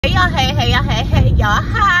Hey y'all,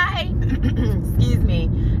 hi. Excuse me.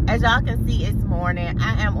 As y'all can see, it's morning.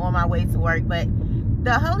 I am on my way to work, but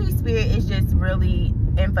the Holy Spirit is just really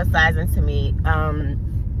emphasizing to me,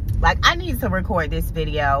 like I need to record this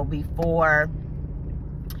video before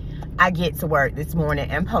I get to work this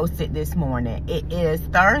morning and post it this morning. It is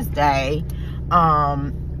Thursday,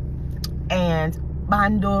 and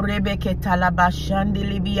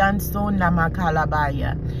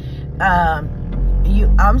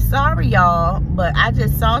I'm sorry y'all, but I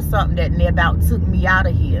just saw something that about took me out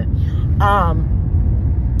of here.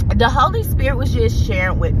 The Holy Spirit was just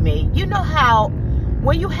sharing with me, you know how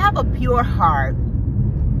when you have a pure heart,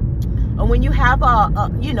 or when you have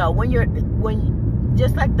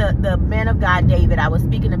just like the man of God David I was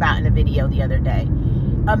speaking about in a video the other day,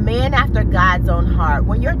 a man after God's own heart,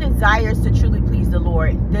 when your desire is to truly please the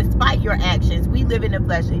Lord despite your actions. We live in the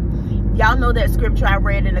flesh. Y'all know that scripture I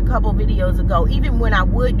read in a couple videos ago. Even when I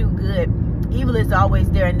would do good, evil is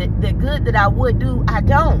always there, and the good that I would do, I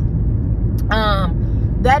don't.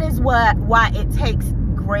 That is why it takes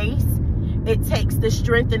grace. It takes the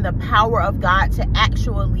strength and the power of God to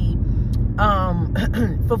actually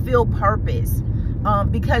fulfill purpose,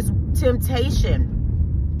 because temptation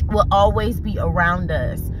will always be around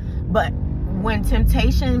us. But when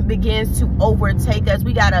temptation begins to overtake us,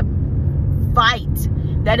 we gotta fight.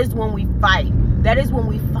 That is when we fight. That is when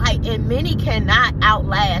we fight. And many cannot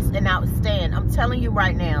outlast and outstand. I'm telling you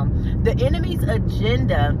right now, the enemy's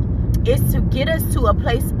agenda is to get us to a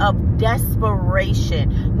place of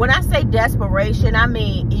desperation. When I say desperation, I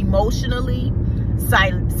mean emotionally,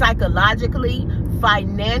 psychologically,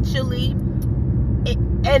 financially,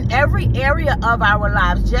 in every area of our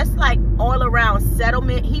lives. Just like all around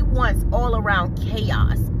settlement, he wants all around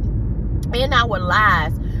chaos in our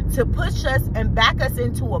lives, to push us and back us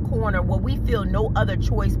into a corner where we feel no other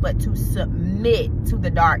choice but to submit to the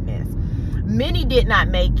darkness. Many did not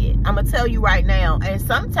make it. I'm going to tell you right now. And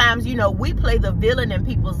sometimes, you know, we play the villain in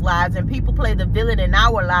people's lives, and people play the villain in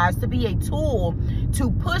our lives to be a tool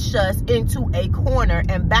to push us into a corner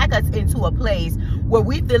and back us into a place where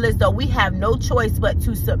we feel as though we have no choice but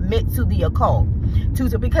to submit to the occult.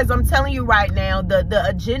 Because I'm telling you right now, the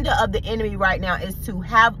agenda of the enemy right now is to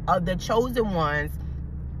have the chosen ones,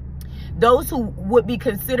 those who would be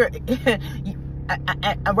considered,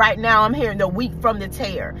 right now I'm hearing the wheat from the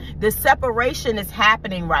tare. The separation is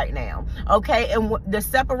happening right now, okay? And the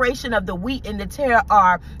separation of the wheat and the tare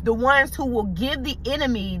are the ones who will give the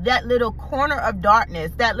enemy that little corner of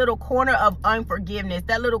darkness, that little corner of unforgiveness,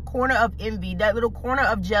 that little corner of envy, that little corner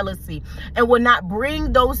of jealousy, and will not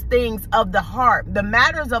bring those things of the heart, the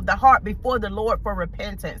matters of the heart, before the Lord for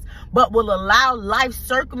repentance, but will allow life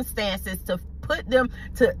circumstances to put them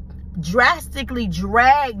to drastically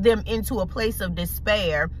drag them into a place of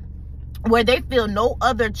despair, where they feel no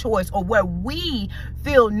other choice, or where we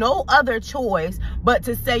feel no other choice but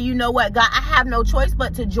to say, you know what, God, I have no choice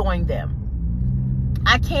but to join them.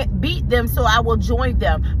 I can't beat them, so I will join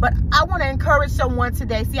them. But I want to encourage someone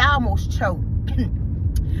today. See, I almost choked.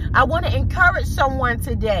 I want to encourage someone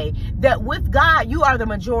today that with God, you are the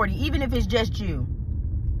majority, even if it's just you.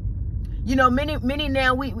 You know, many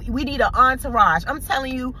now, we need an entourage. I'm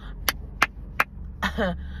telling you,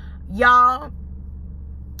 y'all,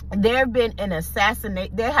 there have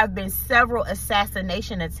been several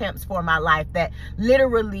assassination attempts for my life, that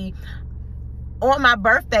literally on my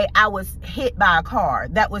birthday I was hit by a car.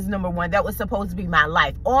 That was number one. That was supposed to be my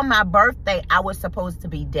life. On my birthday I was supposed to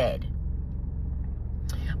be dead.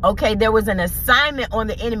 Okay, there was an assignment on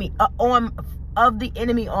the enemy of the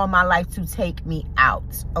enemy on my life to take me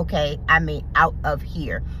out. Okay, I mean out of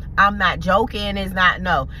here. I'm not joking. It's not,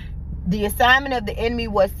 no. The assignment of the enemy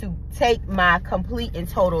was to take my complete and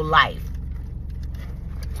total life.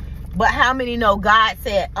 But how many know God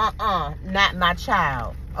said, not my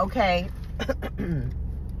child? Okay.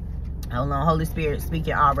 Hold on, Holy Spirit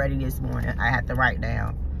speaking already this morning. I have to write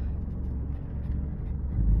down.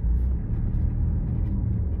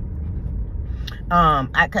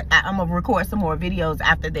 I'm gonna record some more videos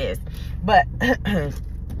after this, but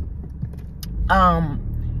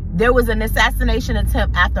there was an assassination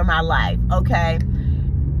attempt after my life. Okay,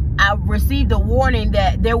 I received a warning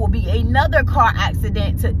that there will be another car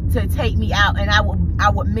accident to take me out, and I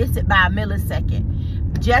would miss it by a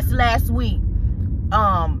millisecond. Just last week,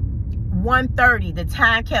 1:30, the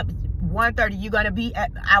time kept 1:30. You're gonna be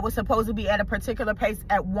at, I was supposed to be at a particular place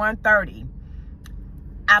at 1:30.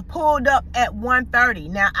 I pulled up at 1:30.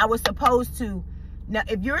 Now I was supposed to. Now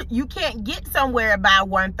if you can't get somewhere by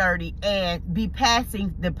 1:30 and be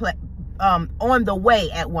passing the on the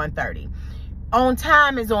way at 1:30. On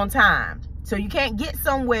time is on time. So you can't get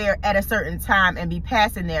somewhere at a certain time and be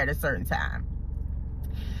passing there at a certain time.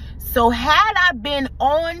 So had I been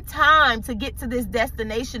on time to get to this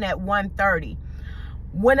destination at 1:30,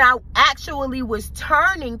 when I actually was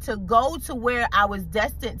turning to go to where I was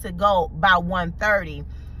destined to go by 1:30,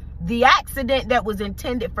 the accident that was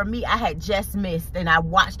intended for me, I had just missed, and I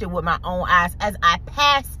watched it with my own eyes as I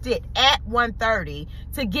passed it at 1:30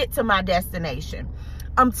 to get to my destination.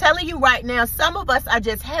 I'm telling you right now, some of us are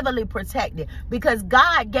just heavily protected because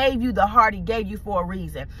God gave you the heart he gave you for a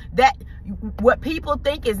reason. That what people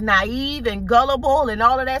think is naive and gullible and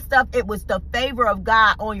all of that stuff, it was the favor of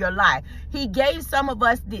God on your life. He gave some of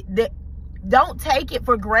us that don't take it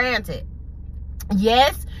for granted.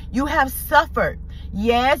 Yes, you have suffered.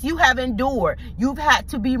 Yes, you have endured. You've had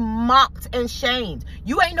to be mocked and shamed.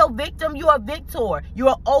 You ain't no victim. You're a victor.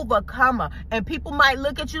 You're an overcomer. And people might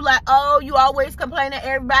look at you like, oh, you always complaining,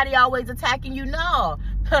 everybody always attacking you. No,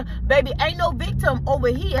 baby, ain't no victim over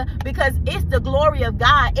here because it's the glory of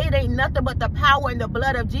God. It ain't nothing but the power and the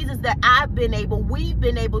blood of Jesus that we've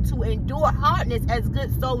been able to endure hardness as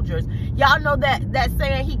good soldiers. Y'all know that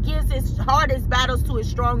saying, he gives his hardest battles to his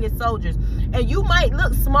strongest soldiers. And you might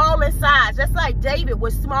look small in size, just like David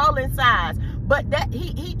was small in size, but that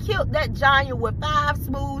he killed that giant with 5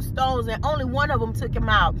 smooth stones and only one of them took him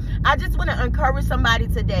out. I just want to encourage somebody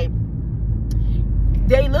today.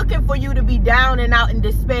 They looking for you to be down and out in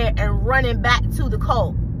despair and running back to the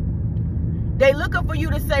cult. They looking for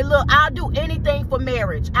you to say, look, I'll do anything for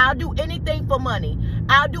marriage. I'll do anything for money.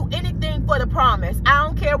 I'll do anything for the promise. I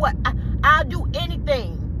don't care what. I'll do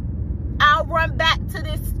anything. I'll run back to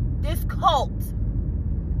this cult.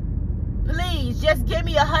 Please just give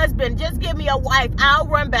me a husband, just give me a wife, I'll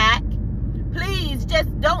run back. Please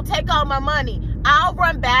just don't take all my money, I'll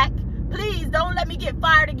run back. Please don't let me get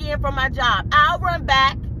fired again from my job, I'll run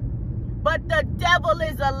back. But the devil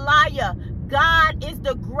is a liar. God is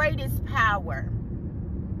the greatest power.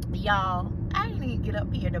 Y'all, I ain't even get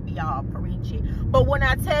up here to be all preachy, but when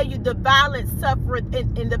I tell you the violent suffereth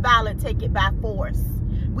and the violent take it by force,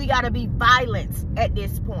 we got to be violent at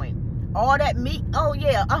this point. All that meat, oh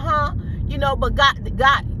yeah, you know, but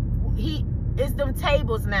God, he is them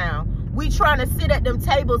tables now. We trying to sit at them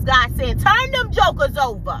tables. God saying, turn them jokers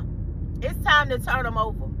over. It's time to turn them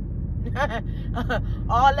over.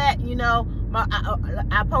 All that, you know,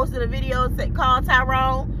 I posted a video called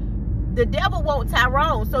Tyrone. The devil wants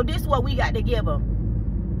Tyrone, so this is what we got to give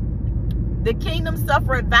him. The kingdom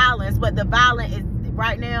suffered violence, but the violent is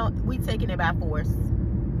right now, we taking it by force.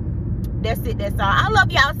 That's it. That's all. I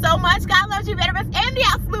love y'all so much. God loves you better, and the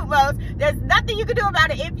absolute most. There's nothing you can do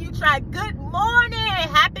about it if you try. Good morning.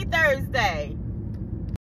 Happy Thursday.